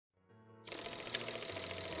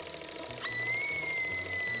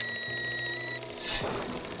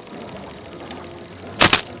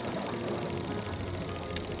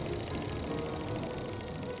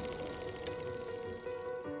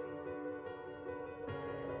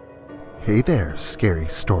Hey there, scary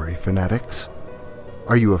story fanatics.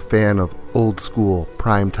 Are you a fan of old-school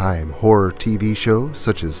primetime horror TV shows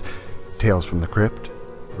such as Tales from the Crypt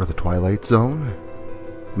or The Twilight Zone?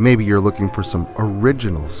 Maybe you're looking for some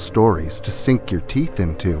original stories to sink your teeth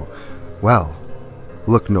into. Well,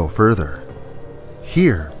 look no further.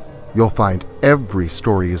 Here, you'll find every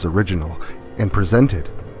story is original and presented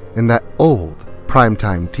in that old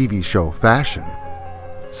primetime TV show fashion.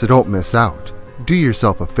 So don't miss out. Do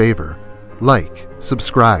yourself a favor. Like,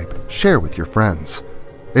 subscribe, share with your friends.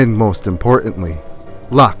 And most importantly,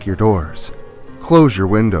 lock your doors, close your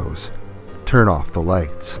windows, turn off the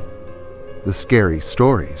lights. The scary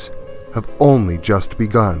stories have only just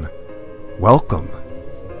begun. Welcome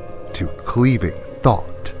to Cleaving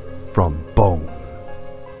Thought from Bone.